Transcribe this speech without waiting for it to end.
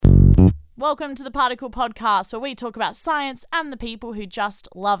Welcome to the Particle Podcast, where we talk about science and the people who just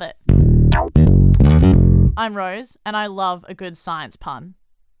love it. I'm Rose, and I love a good science pun.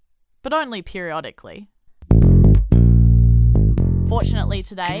 But only periodically. Fortunately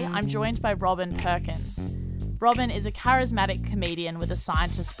today, I'm joined by Robin Perkins. Robin is a charismatic comedian with a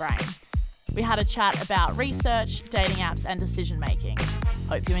scientist's brain. We had a chat about research, dating apps, and decision making.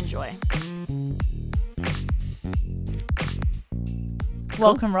 Hope you enjoy.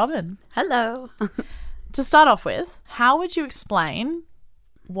 Welcome, Robin. Hello. To start off with, how would you explain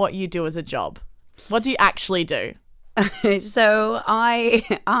what you do as a job? What do you actually do? So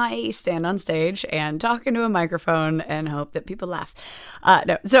I stand on stage and talk into a microphone and hope that people laugh.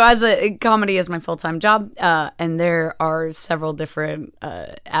 Comedy is my full-time job, and there are several different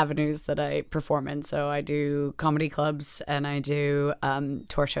avenues that I perform in. So I do comedy clubs and I do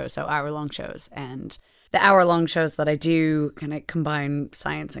tour shows, so hour-long shows. And the hour-long shows that I do kind of combine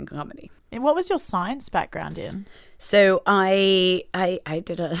science and comedy. And what was your science background in? So I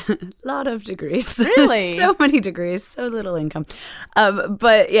did a lot of degrees. Really? So many degrees, so little income.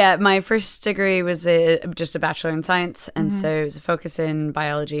 But yeah, my first degree was just a bachelor in science. And so it was a focus in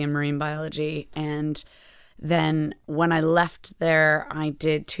biology and marine biology. And then when I left there, I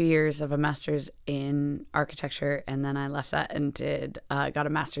did 2 years of a master's in architecture. And then I left that and got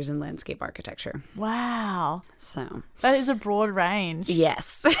a master's in landscape architecture. Wow. So that is a broad range.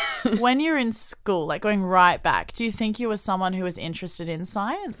 Yes. When you're in school, like going right back, do you think you were someone who was interested in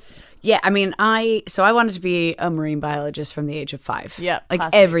science? Yeah, I mean, I wanted to be a marine biologist from the age of 5. Yeah, like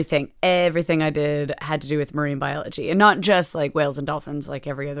classic. everything I did had to do with marine biology, and not just like whales and dolphins, like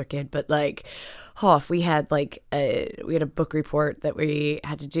every other kid, but like, if we had a book report that we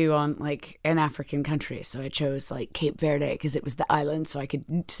had to do on like an African country, so I chose like Cape Verde because it was the island, so I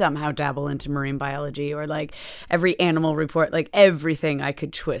could somehow dabble into marine biology, or like every animal report, like everything I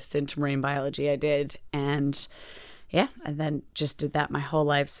could twist into marine biology, I did, and. Yeah, and then just did that my whole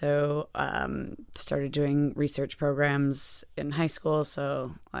life. So started doing research programs in high school.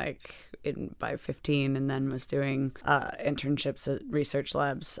 So by 15, and then was doing internships at research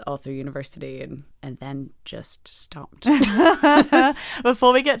labs all through university, and then just stopped.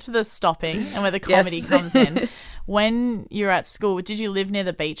 Before we get to the stopping and where the comedy comes in, when you were at school, did you live near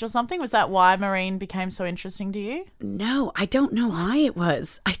the beach or something? Was that why marine became so interesting to you? No, I don't know why it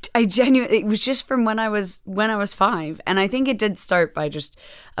was. I genuinely, it was just from when I was 5. And I think it did start by just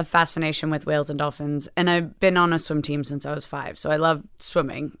a fascination with whales and dolphins. And I've been on a swim team since I was 5. So I love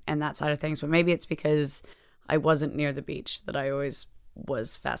swimming and that side of things. But maybe it's because I wasn't near the beach that I always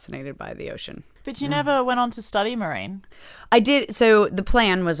was fascinated by the ocean. But you never went on to study marine. I did. So the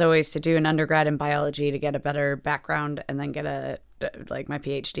plan was always to do an undergrad in biology to get a better background and then get my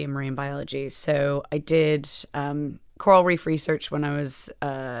PhD in marine biology. So I did coral reef research when I was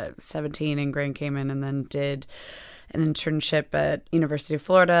 17 in Grand Cayman, and then did an internship at University of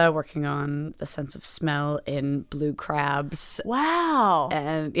Florida working on the sense of smell in blue crabs. Wow.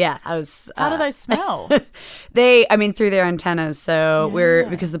 And yeah, I was... How do they smell? Through their antennas. So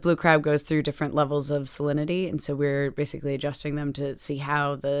because the blue crab goes through different levels of salinity, and so we're basically adjusting them to see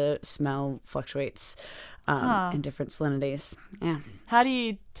how the smell fluctuates in different salinities. Yeah. How do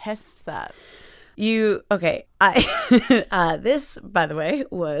you test that? This, by the way,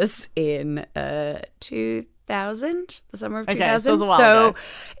 was in 2000, the summer of 2000. Okay, so it was a while ago.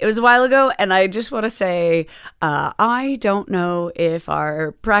 It was a while ago, and I just want to say I don't know if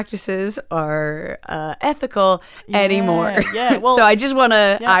our practices are ethical anymore. Yeah, well, so I just want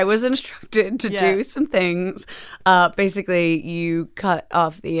to, I was instructed to do some things. Basically, you cut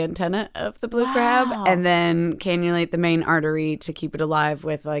off the antenna of the blue crab and then cannulate the main artery to keep it alive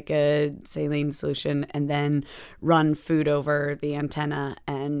with like a saline solution, and then run food over the antenna,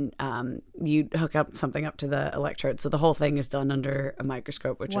 and you hook something up to the electrode. So the whole thing is done under a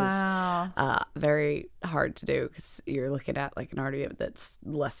microscope, which is very hard to do because you're looking at like an artery that's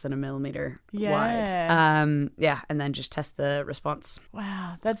less than a millimeter wide. And then just test the response.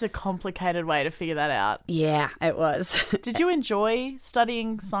 Wow, that's a complicated way to figure that out. Yeah, it was. Did you enjoy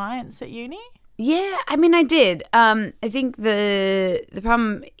studying science at uni? Yeah, I mean, I did. I think the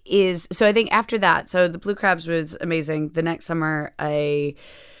problem is, so I think after that, so the blue crabs was amazing. The next summer, I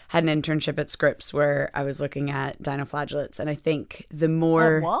had an internship at Scripps where I was looking at dinoflagellates, and I think the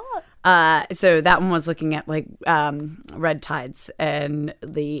more... What? So that one was looking at like red tides and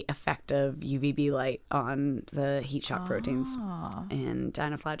the effect of UVB light on the heat shock proteins and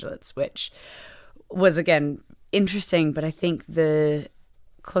dinoflagellates, which was, again, interesting. But I think the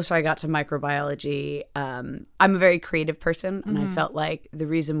closer I got to microbiology, I'm a very creative person, and I felt like the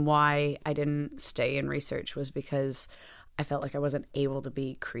reason why I didn't stay in research was because I felt like I wasn't able to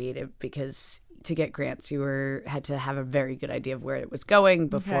be creative because to get grants, you had to have a very good idea of where it was going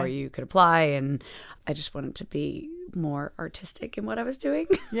before you could apply. And I just wanted to be more artistic in what I was doing.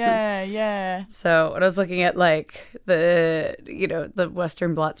 Yeah. So when I was looking at like the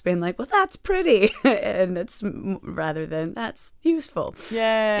Western blots being like, well, that's pretty. And it's rather than that's useful.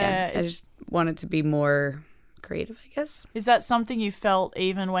 Yeah. I just wanted to be more creative, I guess. Is that something you felt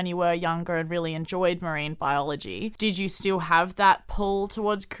even when you were younger and really enjoyed marine biology? Did you still have that pull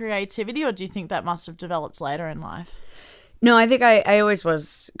towards creativity, or do you think that must have developed later in life? No, I think I always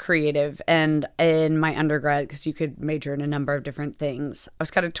was creative. And in my undergrad, because you could major in a number of different things, I was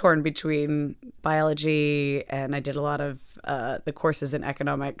kind of torn between biology, and I did a lot of the courses in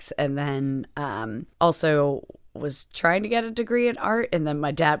economics, and then also was trying to get a degree in art, and then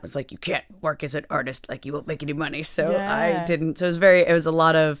my dad was like, you can't work as an artist, like you won't make any money. So I didn't. So it was a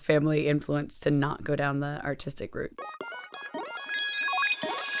lot of family influence to not go down the artistic route.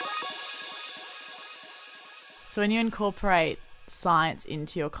 So when you incorporate science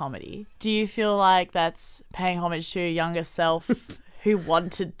into your comedy, do you feel like that's paying homage to your younger self who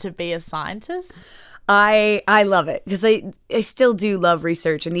wanted to be a scientist? I love it because I still do love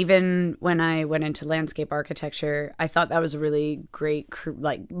research. And even when I went into landscape architecture, I thought that was a really great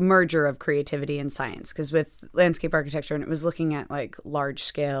merger of creativity and science, because with landscape architecture, and it was looking at like large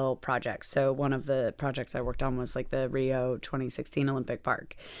scale projects. So one of the projects I worked on was like the Rio 2016 Olympic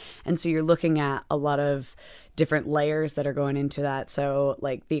Park. And so you're looking at a lot of different layers that are going into that. So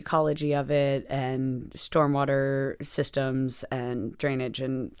like the ecology of it, and stormwater systems, and drainage,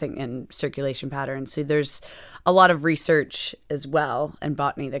 and circulation patterns. So there's a lot of research as well, and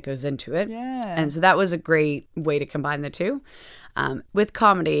botany that goes into it. Yeah. And so that was a great way to combine the two. With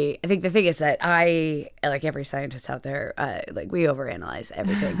comedy, I think the thing is that I, like every scientist out there, we overanalyze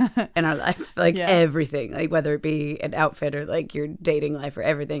everything in our life, everything, like whether it be an outfit or like your dating life or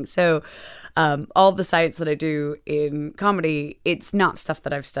everything. So all the science that I do in comedy, it's not stuff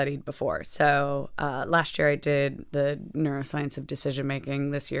that I've studied before. So last year I did the neuroscience of decision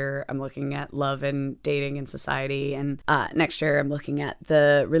making. This year I'm looking at love and dating and society. And next year I'm looking at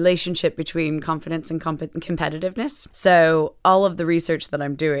the relationship between confidence and competitiveness. So all of the research that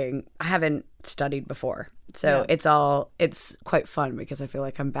I'm doing, I haven't studied before. So it's quite fun because I feel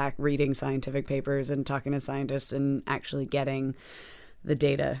like I'm back reading scientific papers and talking to scientists and actually getting the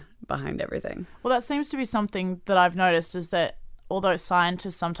data behind everything. Well, that seems to be something that I've noticed, is that although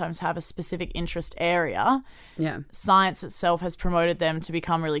scientists sometimes have a specific interest area, science itself has promoted them to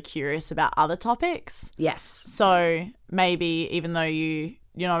become really curious about other topics. Yes. So maybe even though you're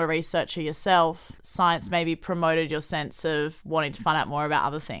not a researcher yourself, science maybe promoted your sense of wanting to find out more about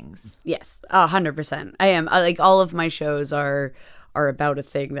other things. Yes, 100%. I am. Like all of my shows are about a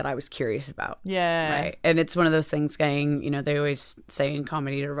thing that I was curious about. Yeah. Right. And it's one of those things saying, they always say in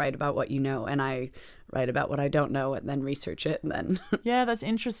comedy to write about what you know, and I write about what I don't know and then research it and then. Yeah, that's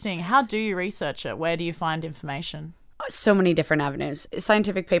interesting. How do you research it? Where do you find information? So many different avenues.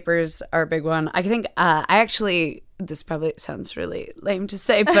 Scientific papers are a big one. I think this probably sounds really lame to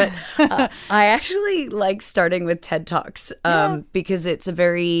say, but I actually like starting with TED Talks because it's a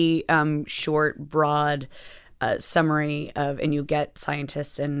very short, broad summary and you get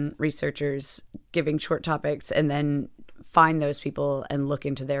scientists and researchers giving short topics, and then find those people and look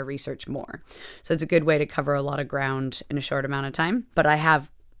into their research more. So it's a good way to cover a lot of ground in a short amount of time. But I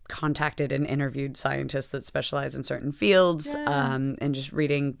have contacted and interviewed scientists that specialize in certain fields, and just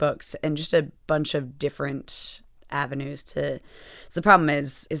reading books and just a bunch of different avenues to. So the problem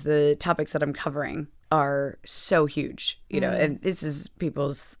is the topics that I'm covering are so huge, and this is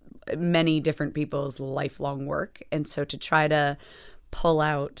many different people's lifelong work. And so to try to pull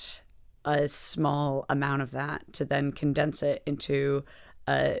out a small amount of that to then condense it into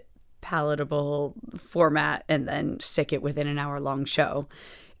a palatable format and then stick it within an hour-long show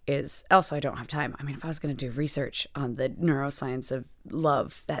is also, I don't have time. I mean, if I was going to do research on the neuroscience of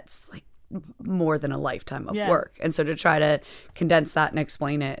love, that's like more than a lifetime of work. And so to try to condense that and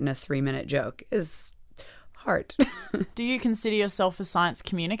explain it in a 3-minute joke is hard. Do you consider yourself a science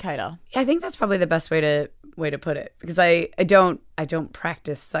communicator? I think that's probably the best way to put it, because I don't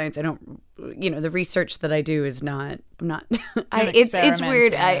practice science. I don't, the research that I do is not it's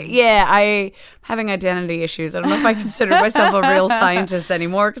weird. I having identity issues. I don't know if I consider myself a real scientist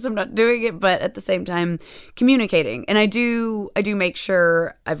anymore because I'm not doing it, but at the same time communicating. And I do make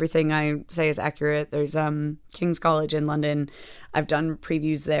sure everything I say is accurate. There's King's College in London. I've done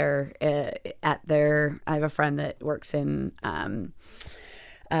previews there I have a friend that works in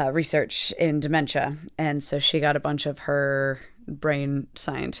research in dementia, and so she got a bunch of her brain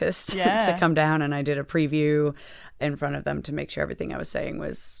scientist Yeah. to come down, and I did a preview in front of them to make sure everything I was saying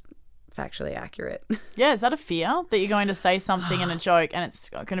was factually accurate. Yeah, is that a fear that you're going to say something in a joke and it's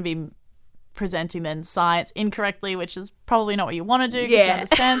going to be presenting then science incorrectly, which is probably not what you want to do because you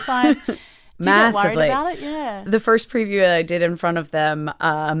understand science. Do you get worried about it? Yeah. The first preview that I did in front of them,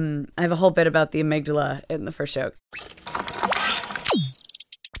 I have a whole bit about the amygdala in the first joke.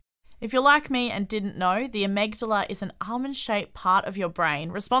 If you're like me and didn't know, the amygdala is an almond-shaped part of your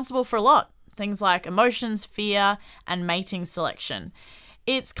brain responsible for a lot. Things like emotions, fear, and mating selection.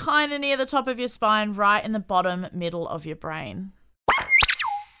 It's kind of near the top of your spine, right in the bottom middle of your brain.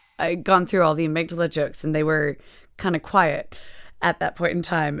 I'd gone through all the amygdala jokes and they were kind of quiet at that point in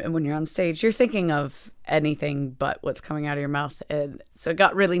time. And when you're on stage, you're thinking of anything but what's coming out of your mouth. And so I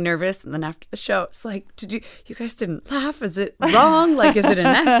got really nervous. And then after the show, it's like, you guys didn't laugh? Is it wrong? Like, is it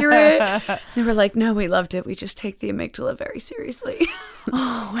inaccurate? They were like, no, we loved it. We just take the amygdala very seriously.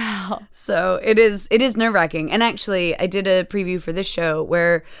 Oh, wow. So it is nerve-wracking. And actually, I did a preview for this show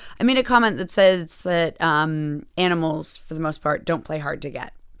where I made a comment that says that animals, for the most part, don't play hard to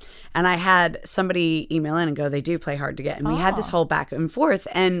get. And I had somebody email in and go, they do play hard to get. And we had this whole back and forth.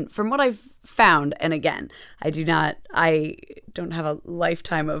 And from what I've found, and again, I don't have a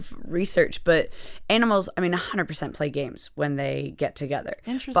lifetime of research, but animals, 100% play games when they get together.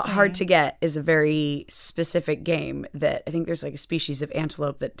 Interesting. But hard to get is a very specific game that I think there's like a species of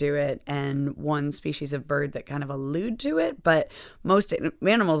antelope that do it and one species of bird that kind of allude to it. But most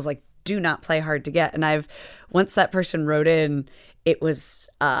animals like do not play hard to get. And once that person wrote in, it was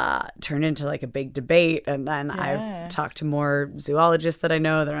turned into like a big debate. And then I've talked to more zoologists that I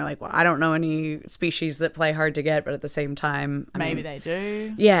know that are like, well, I don't know any species that play hard to get, but at the same time, Maybe they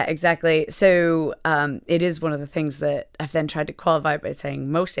do. Yeah, exactly. So it is one of the things that I've then tried to qualify by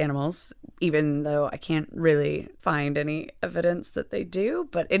saying most animals, even though I can't really find any evidence that they do,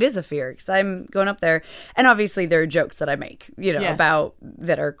 but it is a fear because I'm going up there. And obviously there are jokes that I make, about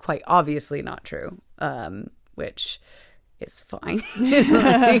that are quite obviously not true, which is fine.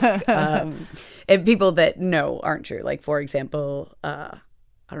 And people that know aren't true. Like, for example,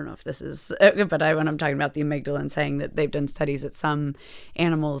 I don't know if this is, but when I'm talking about the amygdala and saying that they've done studies that some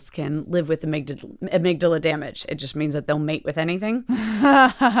animals can live with amygdala damage, it just means that they'll mate with anything.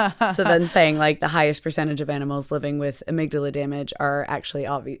 So then saying like the highest percentage of animals living with amygdala damage are actually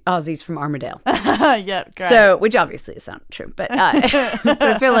Aussies from Armadale. Yeah, great. So, which obviously is not true, but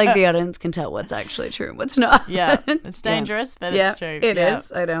I feel like the audience can tell what's actually true and what's not. Yeah, it's dangerous, but it's true. It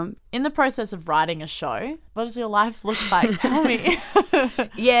is, I know. In the process of writing a show, what does your life look like? Tell me.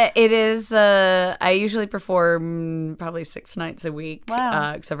 Yeah, it is. I usually perform probably 6 nights a week,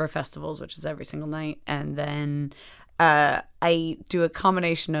 except for festivals, which is every single night. And then I do a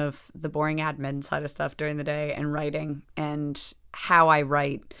combination of the boring admin side of stuff during the day and writing. And how I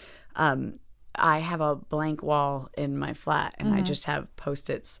write, I have a blank wall in my flat and I just have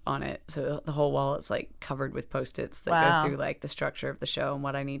Post-its on it. So the whole wall is like covered with Post-its that go through like the structure of the show and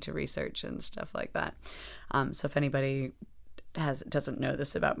what I need to research and stuff like that. So if anybody doesn't know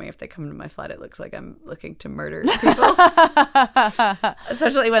this about me, if they come to my flat, it looks like I'm looking to murder people.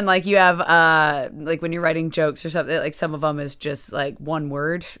 Especially when like you have like when you're writing jokes or something, like some of them is just like one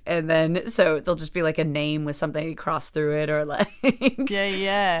word, and then so they'll just be like a name with something crossed through it, or like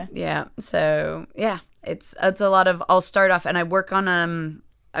yeah. So yeah, it's a lot of. I'll start off and I work on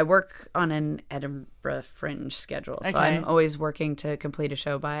an Edinburgh Fringe schedule. So I'm always working to complete a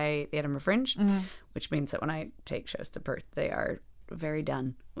show by the Edinburgh Fringe, which means that when I take shows to Perth, they are very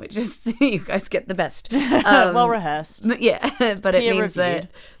done, which is you guys get the best. Well rehearsed. Yeah, but it means reviewed.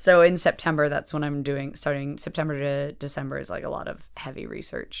 that, so in September, that's when I'm starting September to December is like a lot of heavy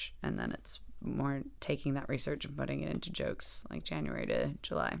research. And then it's more taking that research and putting it into jokes like January to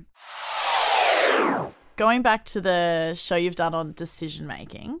July. Going back to the show you've done on decision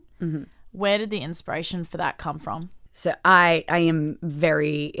making, where did the inspiration for that come from? So I am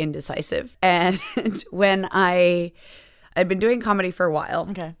very indecisive. And when I'd been doing comedy for a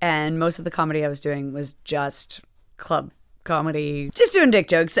while, and most of the comedy I was doing was just club comedy, just doing dick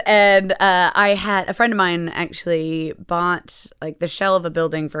jokes. And I had a friend of mine actually bought like the shell of a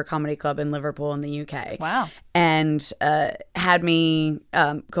building for a comedy club in Liverpool in the UK. Wow. And had me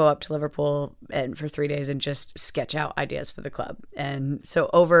go up to Liverpool and for 3 days and just sketch out ideas for the club. And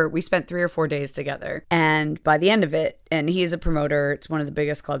so we spent 3 or 4 days together. And by the end of it, and he's a promoter, it's one of the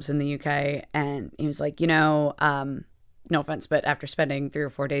biggest clubs in the UK. And he was like, no offense, but after spending 3 or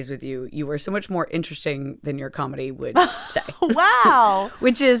 4 days with you, you were so much more interesting than your comedy would say. Wow.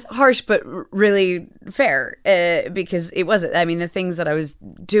 Which is harsh, but really fair, because it wasn't. I mean, the things that I was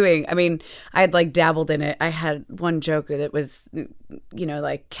doing, I mean, I had like dabbled in it. I had one joke that was, you know,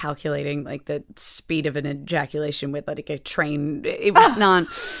 like calculating like the speed of an ejaculation with like a train. It was not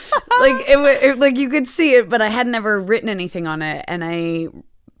like like you could see it, but I had never written anything on it. And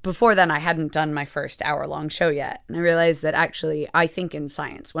before then, I hadn't done my first hour-long show yet. And I realized that actually I think in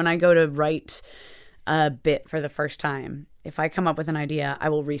science. When I go to write a bit for the first time, if I come up with an idea, I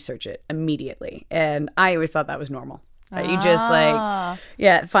will research it immediately. And I always thought that was normal. You just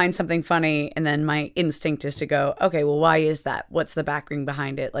find something funny, and then my instinct is to go, okay, well, why is that? What's the background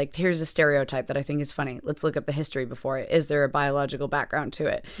behind it? Like, here's a stereotype that I think is funny. Let's look up the history before it. Is there a biological background to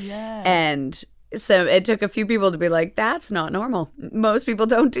it? Yeah. And so it took a few people to be like, that's not normal. Most people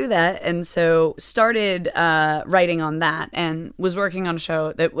don't do that. And so started writing on that and was working on a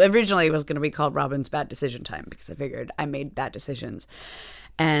show that originally was going to be called Robin's Bad Decision Time, because I figured I made bad decisions.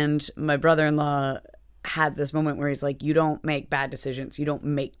 And my brother-in-law had this moment where he's like, you don't make bad decisions, you don't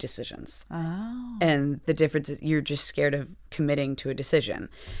make decisions. Oh. And the difference is you're just scared of committing to a decision.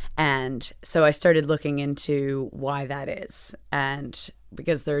 And so I started looking into why that is. And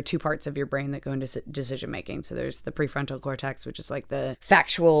because there are 2 parts of your brain that go into decision making. So there's the prefrontal cortex, which is like the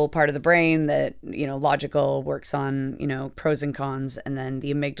factual part of the brain that, you know, logical, works on, you know, pros and cons, and then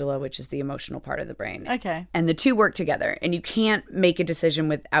the amygdala, which is the emotional part of the brain. Okay. And the 2 work together, and you can't make a decision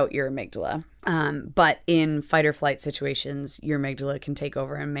without your amygdala. But in fight or flight situations, your amygdala can take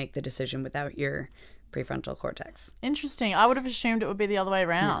over and make the decision without your prefrontal cortex. Interesting. I would have assumed it would be the other way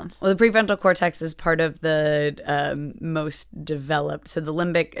around. Yeah. Well, the prefrontal cortex is part of the most developed. So the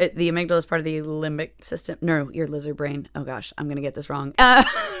amygdala is part of the limbic system. No, your lizard brain. Oh gosh, I'm gonna get this wrong.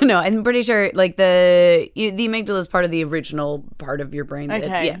 No, I'm pretty sure like the amygdala is part of the original part of your brain.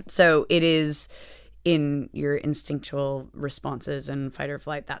 Okay. Yeah. So it is in your instinctual responses and fight or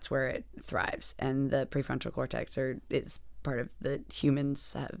flight. That's where it thrives, and the prefrontal cortex is part of the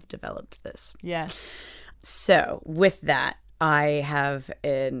humans have developed this. Yes. So with that, I have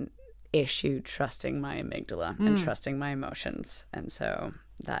an issue trusting my amygdala and trusting my emotions. And so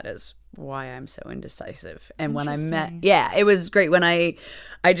that is why I'm so indecisive. And when I met, it was great when I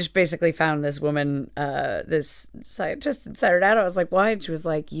just basically found this woman, this scientist and sat her down. I was like, why? And she was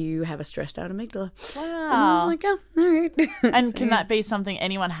like, you have a stressed out amygdala. Wow. And I was like, oh, all right. And So, can that be something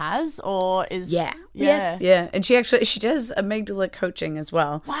anyone has, or is... Yeah. Yes. Yeah. And she does amygdala coaching as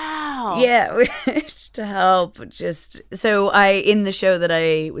well. Wow. Yeah. To help so in the show that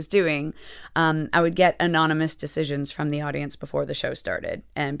I was doing, I would get anonymous decisions from the audience before the show started,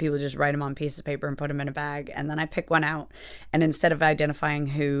 and people just write them on pieces of paper and put them in a bag, and then I pick one out, and instead of identifying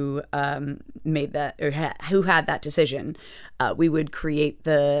who made that or who had that decision, we would create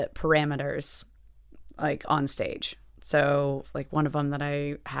the parameters like on stage. So like one of them that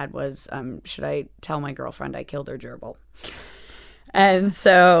I had was, should I tell my girlfriend I killed her gerbil? And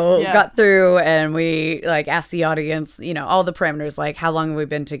so got through, and we like asked the audience, you know, all the parameters, like how long have we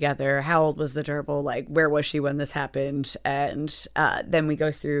been together? How old was the gerbil? Like where was she when this happened? And then we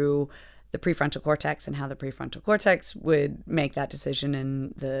go through the prefrontal cortex and how the prefrontal cortex would make that decision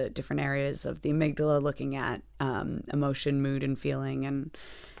in the different areas of the amygdala, looking at emotion, mood, and feeling, and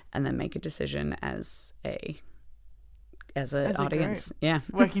then make a decision as an audience. Group. Yeah.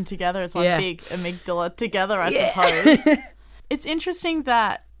 Working together as one big amygdala together, I suppose. It's interesting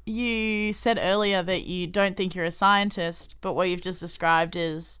that you said earlier that you don't think you're a scientist, but what you've just described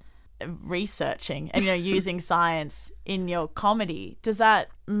is researching and, you know, using science in your comedy. Does that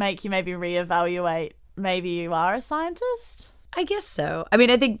make you maybe reevaluate maybe you are a scientist? I guess so. I mean,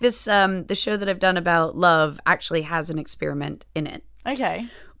 I think this the show that I've done about love actually has an experiment in it. Okay.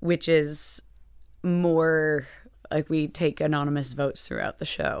 Which is more like we take anonymous votes throughout the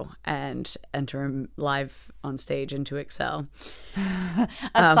show and enter them live on stage into Excel.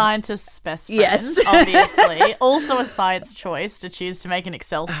 A scientist's best friend, yes. Obviously. Also a science choice to choose to make an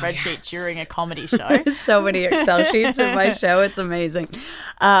Excel spreadsheet during a comedy show. So many Excel sheets in my show. It's amazing.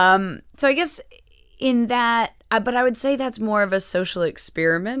 So I guess in that, but I would say that's more of a social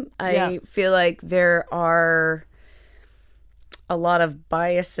experiment. I feel like there are a lot of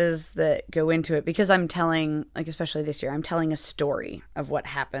biases that go into it because I'm telling, like especially this year, I'm telling a story of what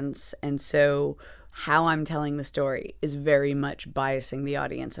happens. And so how I'm telling the story is very much biasing the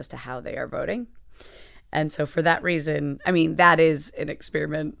audience as to how they are voting. And so for that reason, I mean, that is an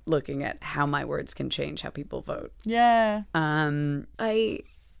experiment looking at how my words can change how people vote. Yeah. I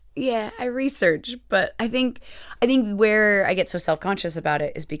research, but I think where I get so self-conscious about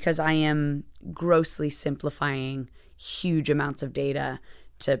it is because I am grossly simplifying huge amounts of data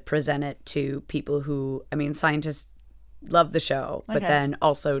to present it to people who, I mean, scientists love the show, but then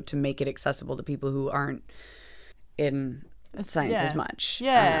also to make it accessible to people who aren't in science as much.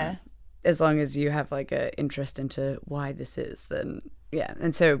 Yeah. As long as you have like a interest into why this is, then yeah.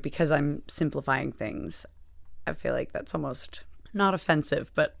 And so because I'm simplifying things, I feel like that's almost not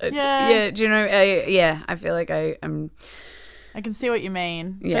offensive, but yeah. Do you know? I feel like I'm. I can see what you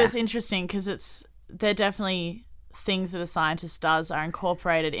mean. Yeah. But it's interesting because they're definitely things that a scientist does are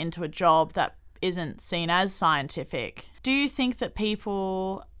incorporated into a job that isn't seen as scientific. Do you think that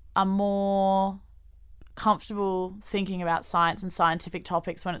people are more comfortable thinking about science and scientific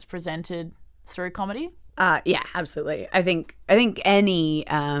topics when it's presented through comedy? Yeah, absolutely. I think any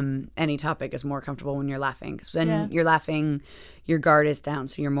topic is more comfortable when you're laughing, because when you're laughing, your guard is down,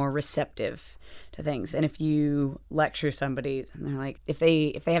 so you're more receptive to things. And if you lecture somebody, and they're like, if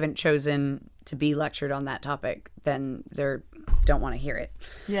they haven't chosen to be lectured on that topic, then they don't want to hear it.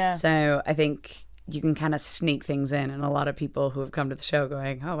 Yeah. So I think you can kind of sneak things in, and a lot of people who have come to the show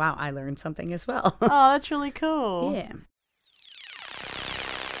going, "Oh wow, I learned something as well." Oh, that's really cool. Yeah.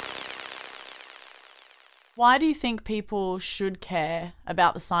 Why do you think people should care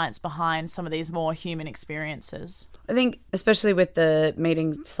about the science behind some of these more human experiences? I think, especially with the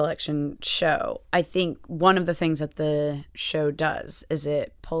mating selection show, I think one of the things that the show does is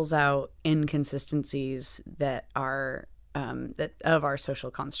it pulls out inconsistencies that are of our social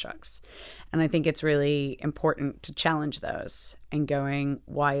constructs. And I think it's really important to challenge those and going,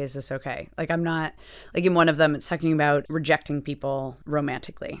 why is this okay? Like, I'm not, like in one of them, it's talking about rejecting people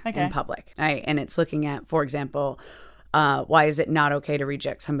romantically in public. Right? And it's looking at, for example, why is it not okay to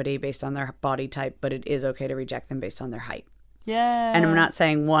reject somebody based on their body type, but it is okay to reject them based on their height? Yeah. And I'm not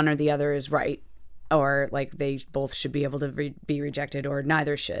saying one or the other is right, or like they both should be able to be rejected, or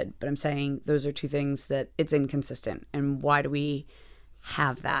neither should. But I'm saying those are two things that it's inconsistent. And why do we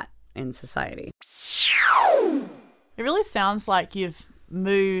have that in society? It really sounds like you've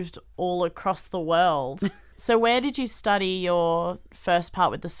moved all across the world. So where did you study your first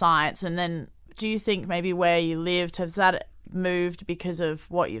part with the science? And then do you think maybe where you lived, has that moved because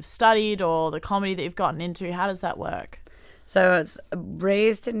of what you've studied or the comedy that you've gotten into? How does that work? So I was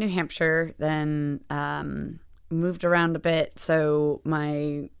raised in New Hampshire, then moved around a bit. So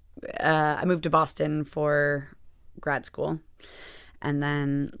I moved to Boston for grad school, and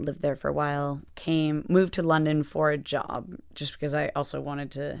then lived there for a while. Moved to London for a job, just because I also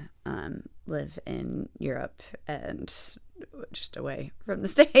wanted to live in Europe and just away from the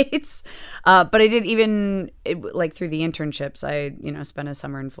States. But I did like through the internships, I spent a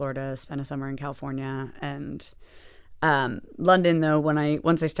summer in Florida, spent a summer in California, and London, though,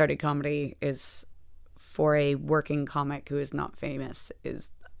 once I started comedy, is for a working comic who is not famous, is,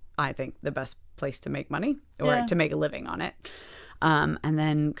 I think, the best place to make money or to make a living on it. And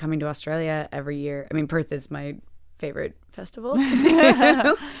then coming to Australia every year. I mean, Perth is my favorite festival to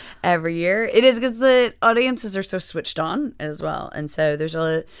do every year. It is because the audiences are so switched on as well. And so there's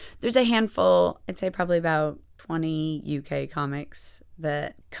a handful, I'd say probably about 20 UK comics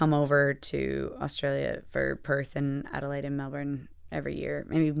that come over to Australia for Perth and Adelaide and Melbourne every year.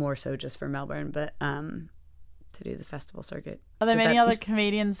 Maybe more so just for Melbourne, but to do the festival circuit. Are there many other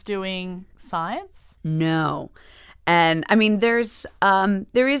comedians doing science? No. And I mean, there is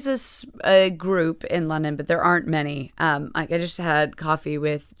a group in London, but there aren't many. I just had coffee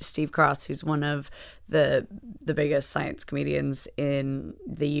with Steve Cross, who's one of the biggest science comedians in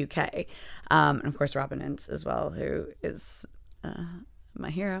the UK, and of course Robin Ince as well, who is my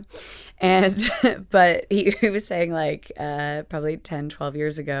hero. And but he was saying like probably 10, 12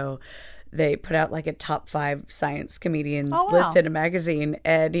 years ago, they put out like a top 5 science comedians list in a magazine.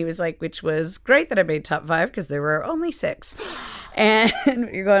 And he was like, which was great that I made top 5 because there were only 6. And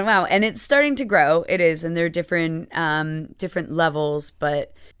you're going, wow. And it's starting to grow. It is. And there are different levels.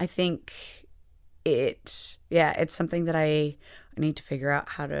 But I think it's something that I need to figure out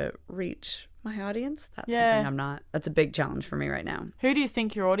how to reach my audience. That's something that's a big challenge for me right now. Who do you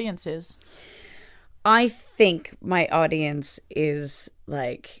think your audience is? I think my audience is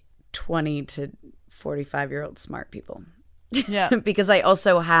like 20 to 45-year-old smart people. Yeah. Because I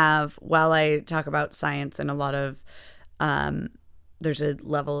also have, while I talk about science and a lot of, there's a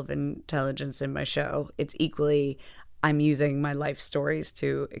level of intelligence in my show, it's equally, I'm using my life stories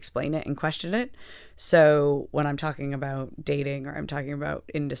to explain it and question it. So when I'm talking about dating or I'm talking about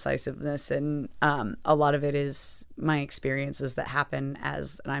indecisiveness, and a lot of it is my experiences that happen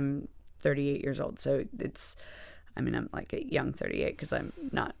as I'm 38 years old. So I'm like a young 38 because I'm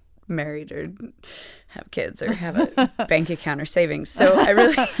not married or have kids or have a bank account or savings. So I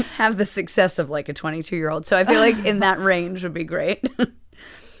really have the success of like a 22-year-old. So I feel like in that range would be great.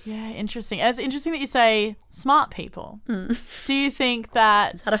 Yeah, interesting. And it's interesting that you say smart people. Do you think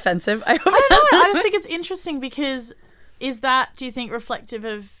that... Is that offensive? I hope I don't know. I just think it's interesting because is that, do you think, reflective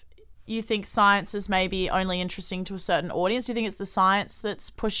of, you think science is maybe only interesting to a certain audience? Do you think it's the science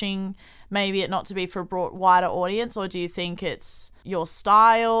that's pushing maybe it not to be for a wider audience? Or do you think it's your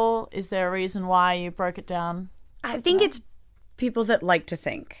style? Is there a reason why you broke it down? I think it's people that like to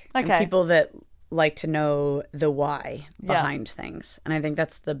think. Okay. And people that like to know the why behind things. And I think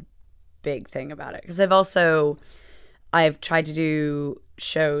that's the big thing about it. Because I've tried to do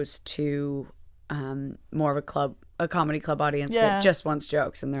shows to more of a comedy club audience that just wants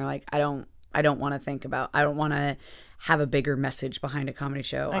jokes. And they're like, I don't want to think about, I don't want to have a bigger message behind a comedy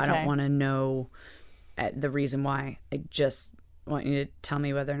show. Okay. I don't want to know the reason why. I just want you to tell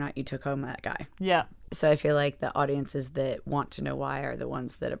me whether or not you took home that guy. Yeah. So I feel like the audiences that want to know why are the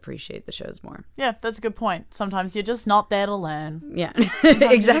ones that appreciate the shows more. Yeah, that's a good point. Sometimes you're just not there to learn. Yeah,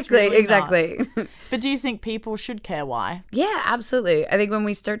 exactly. But do you think people should care why? Yeah, absolutely. I think when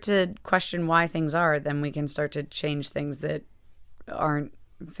we start to question why things are, then we can start to change things that aren't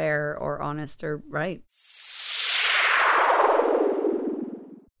fair or honest or right.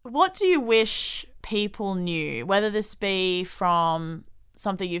 What do you wish people knew, whether this be from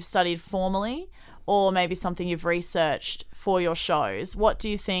something you've studied formally or maybe something you've researched for your shows? What do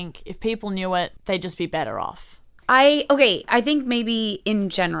you think, if people knew it, they'd just be better off? I think maybe in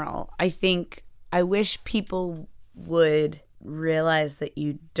general, I wish people would realize that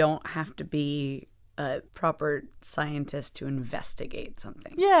you don't have to be a proper scientist to investigate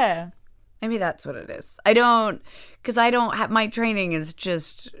something. Yeah. Maybe that's what it is. Because I don't have, my training is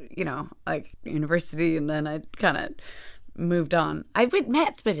just, like university, and then I kind of moved on. I would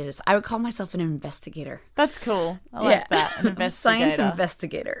call myself an investigator. That's cool. I like that. An investigator. Science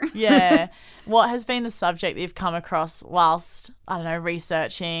investigator. Yeah. What has been the subject that you've come across whilst, I don't know,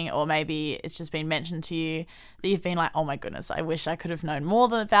 researching, or maybe it's just been mentioned to you that you've been like, oh my goodness, I wish I could have known more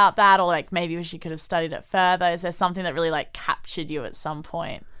about that, or like maybe wish you could have studied it further? Is there something that really like captured you at some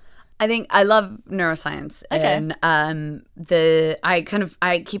point? I think I love neuroscience, and I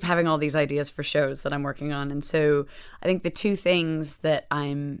keep having all these ideas for shows that I'm working on, and so I think the two things that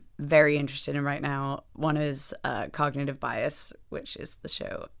I'm very interested in right now, one is Cognitive Bias, which is the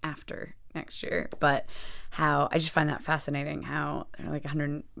show after next year, but how I just find that fascinating, how there are like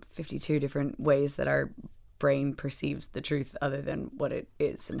 152 different ways that our brain perceives the truth other than what it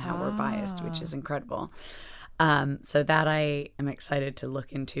is, and how we're biased, which is incredible. So that I am excited to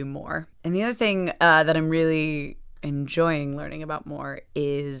look into more. And the other thing that I'm really enjoying learning about more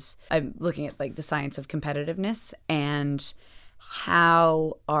is I'm looking at like the science of competitiveness and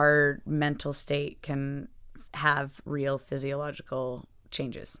how our mental state can have real physiological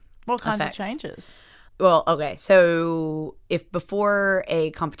changes. What kinds of changes? Well, okay, so if before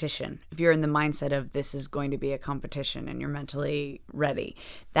a competition, if you're in the mindset of this is going to be a competition and you're mentally ready,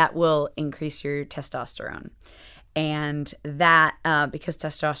 that will increase your testosterone. And that, because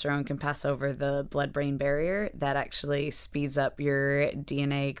testosterone can pass over the blood-brain barrier, that actually speeds up your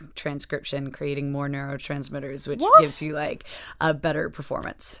DNA transcription, creating more neurotransmitters, which gives you like a better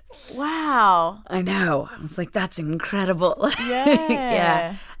performance. Wow. I know. I was like, that's incredible. Yeah.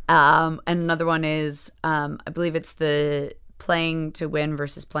 Yeah. And another one is, I believe it's the playing to win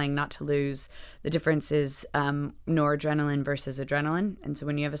versus playing not to lose. The difference is noradrenaline versus adrenaline. And so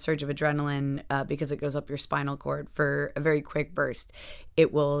when you have a surge of adrenaline, because it goes up your spinal cord for a very quick burst,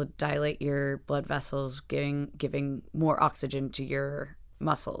 it will dilate your blood vessels, giving more oxygen to your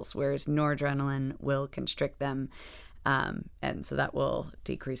muscles, whereas noradrenaline will constrict them. And so that will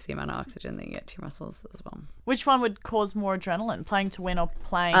decrease the amount of oxygen that you get to your muscles as well. Which one would cause more adrenaline, playing to win or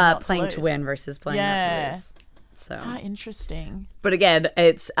playing not to lose? Playing to win versus playing not to lose. So interesting. But again,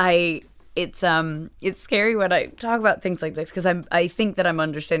 it's scary when I talk about things like this, because I think that I'm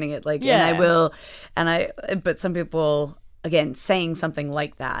understanding it, like, but some people, again, saying something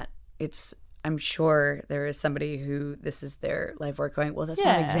like that, I'm sure there is somebody who this is their life work going, well, that's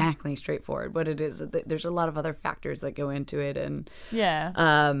not exactly straightforward. What it is, there's a lot of other factors that go into it, and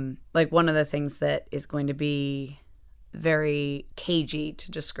like one of the things that is going to be very cagey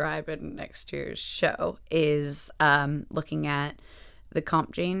to describe in next year's show is looking at the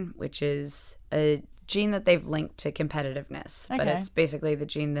comp gene, which is a gene that they've linked to competitiveness. Okay. But it's basically the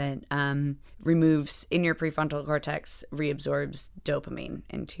gene that removes in your prefrontal cortex, reabsorbs dopamine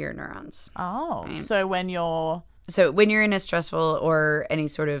into your neurons. Oh, right? So when you're in a stressful or any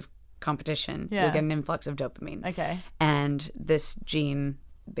sort of competition, you'll get an influx of dopamine. Okay. And this gene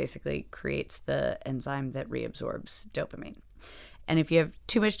basically creates the enzyme that reabsorbs dopamine. And if you have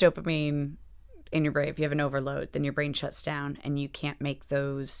too much dopamine in your brain, if you have an overload, then your brain shuts down and you can't make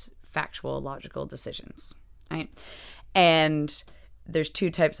those factual, logical decisions, right? And there's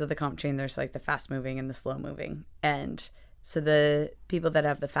two types of the comp chain. There's like the fast moving and the slow moving. And so the people that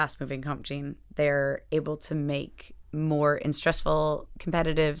have the fast moving comp chain, they're able to make more, in stressful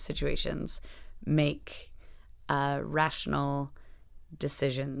competitive situations, make rational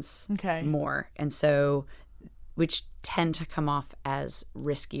decisions more. And so, which tend to come off as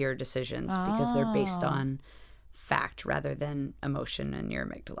riskier decisions because they're based on fact rather than emotion in your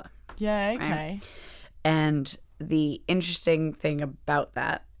amygdala. Yeah, okay. Right? And the interesting thing about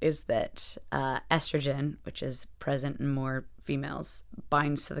that is that estrogen, which is present in more females,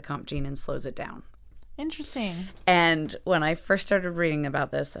 binds to the comp gene and slows it down. Interesting. And when I first started reading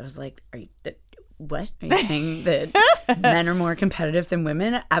about this, I was like, what? Are you saying that men are more competitive than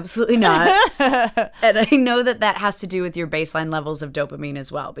women? Absolutely not. And I know that has to do with your baseline levels of dopamine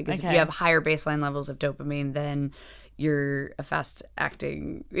as well, because if you have higher baseline levels of dopamine, then you're a fast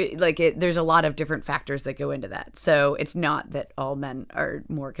acting, there's a lot of different factors that go into that. So it's not that all men are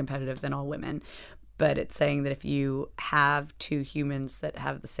more competitive than all women, but it's saying that if you have two humans that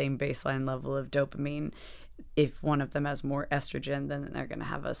have the same baseline level of dopamine, if one of them has more estrogen, then they're going to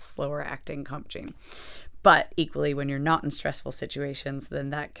have a slower acting comp gene. But equally, when you're not in stressful situations,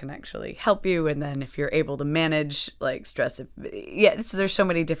 then that can actually help you. And then if you're able to manage like stress, so there's so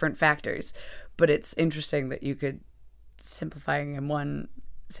many different factors. But it's interesting that you could, simplifying in one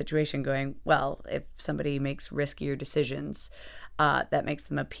situation, going, well, if somebody makes riskier decisions, that makes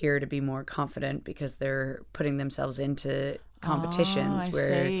them appear to be more confident because they're putting themselves into competitions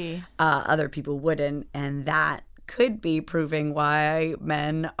where other people wouldn't, and that could be proving why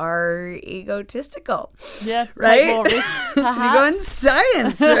men are egotistical. Yeah, right? Take more risks, perhaps. You go in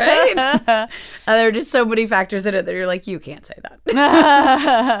science, right? There are just so many factors in it that you're like, you can't say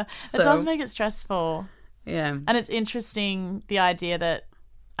that. It does make it stressful. Yeah. And it's interesting, the idea that,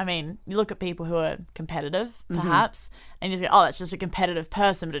 I mean, you look at people who are competitive, perhaps, and you just go, oh, that's just a competitive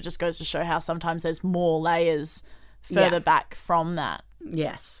person, but it just goes to show how sometimes there's more layers further back from that.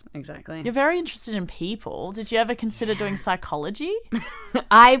 Yes, exactly. You're very interested in people. Did you ever consider doing psychology?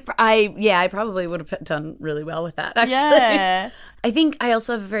 I probably would have done really well with that, actually. Yeah. I think I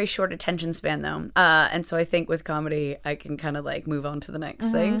also have a very short attention span, though. And so I think with comedy, I can kind of like move on to the next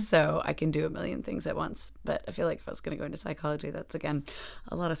thing. So I can do a million things at once. But I feel like if I was going to go into psychology, that's, again,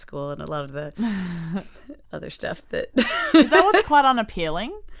 a lot of school and a lot of the other stuff that... Is that what's quite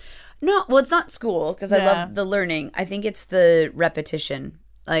unappealing? No, well, it's not school because I love the learning. I think it's the repetition.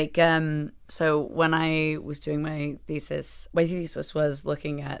 Like, so when I was doing my thesis was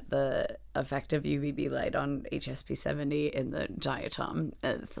looking at the effect of UVB light on HSP70 in the diatom.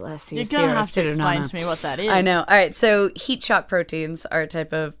 You're going to have to explain to me what that is. I know. All right, so heat shock proteins are a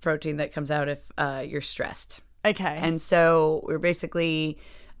type of protein that comes out if you're stressed. Okay. And so we're basically,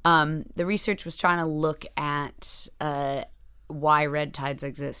 the research was trying to look at why red tides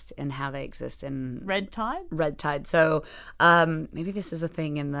exist and how they exist in red tide. So maybe this is a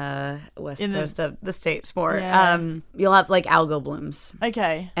thing in the west coast of the States more. You'll have like algal blooms,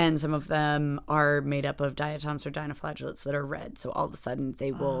 and some of them are made up of diatoms or dinoflagellates that are red, so all of a sudden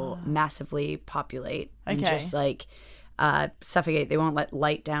they will massively populate and just like suffocate. They won't let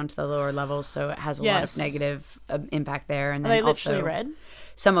light down to the lower levels, so it has a lot of negative impact there. And then are they literally red?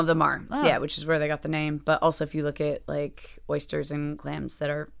 Some of them are, which is where they got the name. But also if you look at like oysters and clams that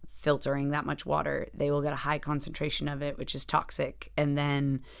are filtering that much water, they will get a high concentration of it, which is toxic. And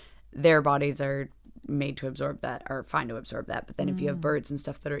then their bodies are made to absorb that, or fine to absorb that. But then if you have birds and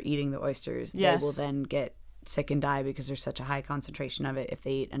stuff that are eating the oysters, they will then get sick and die because there's such a high concentration of it if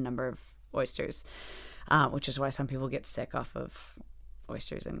they eat a number of oysters, which is why some people get sick off of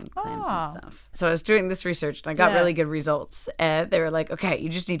oysters and clams and stuff. So I was doing this research and I got really good results. And they were like, okay, you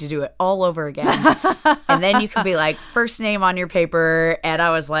just need to do it all over again. And then you can be like first name on your paper. And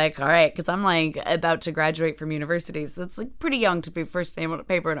I was like, all right, because I'm like about to graduate from university. So it's like pretty young to be first name on a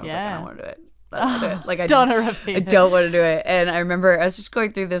paper. And I was like, I don't want to do it. I don't want to do it. And I remember I was just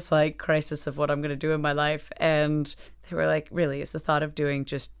going through this like crisis of what I'm going to do in my life. And they were like, really, is the thought of doing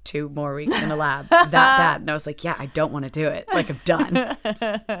just 2 more weeks in a lab that bad? And I was like, yeah, I don't want to do it. Like, I'm done.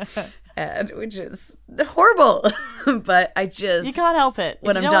 And which is horrible. But I just... You can't help it.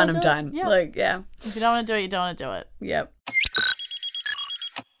 When I'm done, I'm done. Yeah. Like, yeah. If you don't want to do it, you don't want to do it. Yep.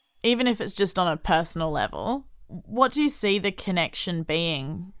 Even if it's just on a personal level, what do you see the connection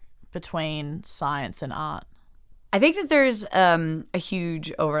being between science and art? I think that there's a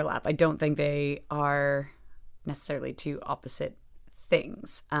huge overlap. I don't think they are necessarily two opposite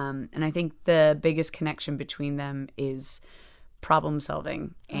things. And I think the biggest connection between them is problem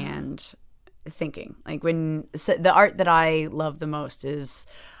solving and thinking. Like the art that I love the most is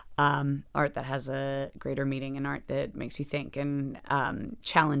art that has a greater meaning and art that makes you think and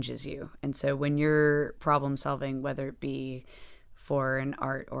challenges you. And so when you're problem solving, whether it be for an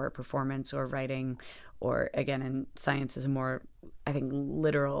art or a performance or writing, or again, in science is a more, I think,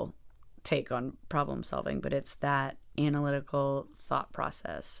 literal take on problem solving, but it's that analytical thought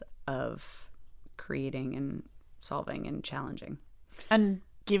process of creating and solving and challenging. And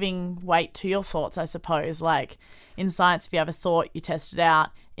giving weight to your thoughts, I suppose. Like in science, if you have a thought, you test it out.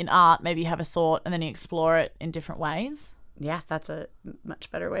 In art, maybe you have a thought and then you explore it in different ways. Yeah, that's a much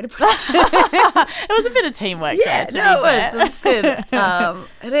better way to put it. It was a bit of teamwork. Yeah, no, it was. It's good.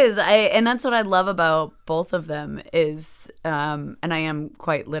 It is. And that's what I love about both of them is, and I am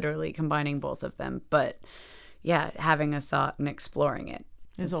quite literally combining both of them. But yeah, having a thought and exploring it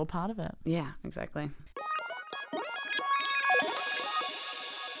is all part of it. Yeah, exactly.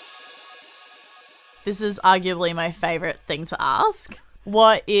 This is arguably my favorite thing to ask.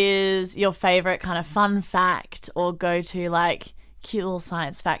 What is your favorite kind of fun fact or go-to like cute little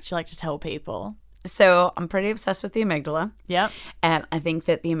science fact you like to tell people? So I'm pretty obsessed with the amygdala. Yep. And I think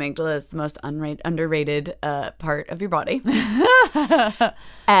that the amygdala is the most underrated part of your body.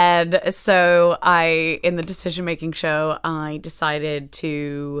 And so in the decision-making show, I decided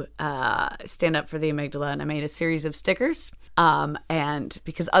to stand up for the amygdala, and I made a series of stickers. And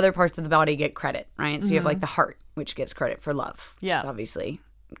because other parts of the body get credit, right? So you have like the heart, which gets credit for love. Yeah. Which is obviously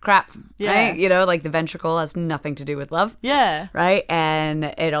crap, yeah. Right? You know, like the ventricle has nothing to do with love. Yeah. Right? And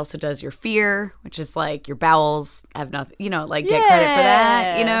it also does your fear, which is like your bowels have nothing, you know, like get credit for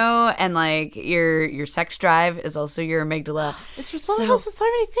that, you know? And like your sex drive is also your amygdala. It's responsible for so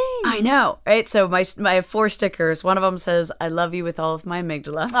many things. I know, right? So I have 4 stickers. One of them says, I love you with all of my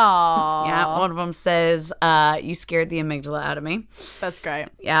amygdala. Aww. Yeah. One of them says, you scared the amygdala out of me. That's great.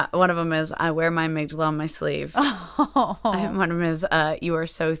 Yeah. One of them is, I wear my amygdala on my sleeve. And one of them is, you are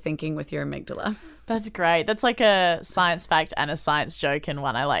so thinking with your amygdala. That's great. That's like a science fact and a science joke in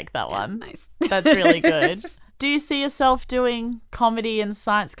one. I like that one. Nice. That's really good. Do you see yourself doing comedy and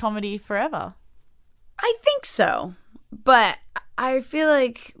science comedy forever? I think so. But I feel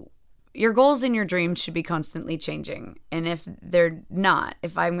like your goals and your dreams should be constantly changing. And if they're not,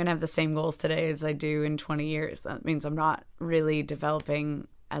 if I'm going to have the same goals today as I do in 20 years, that means I'm not really developing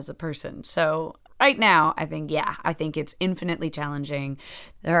as a person. So right now, I think it's infinitely challenging.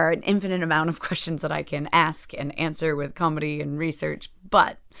 There are an infinite amount of questions that I can ask and answer with comedy and research,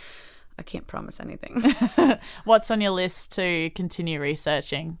 but I can't promise anything. What's on your list to continue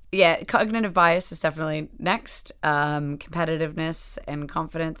researching? Yeah, cognitive bias is definitely next. Competitiveness and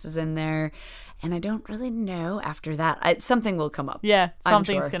confidence is in there. And I don't really know after that. Something will come up. Yeah,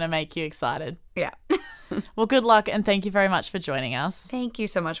 something's going to make you excited. Yeah. Well, good luck, and thank you very much for joining us. Thank you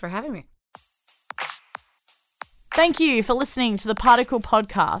so much for having me. Thank you for listening to the Particle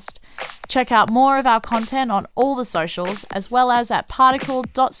Podcast. Check out more of our content on all the socials, as well as at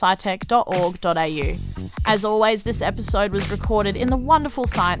particle.scitech.org.au. As always, this episode was recorded in the wonderful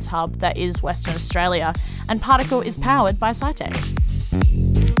science hub that is Western Australia, and Particle is powered by SciTech.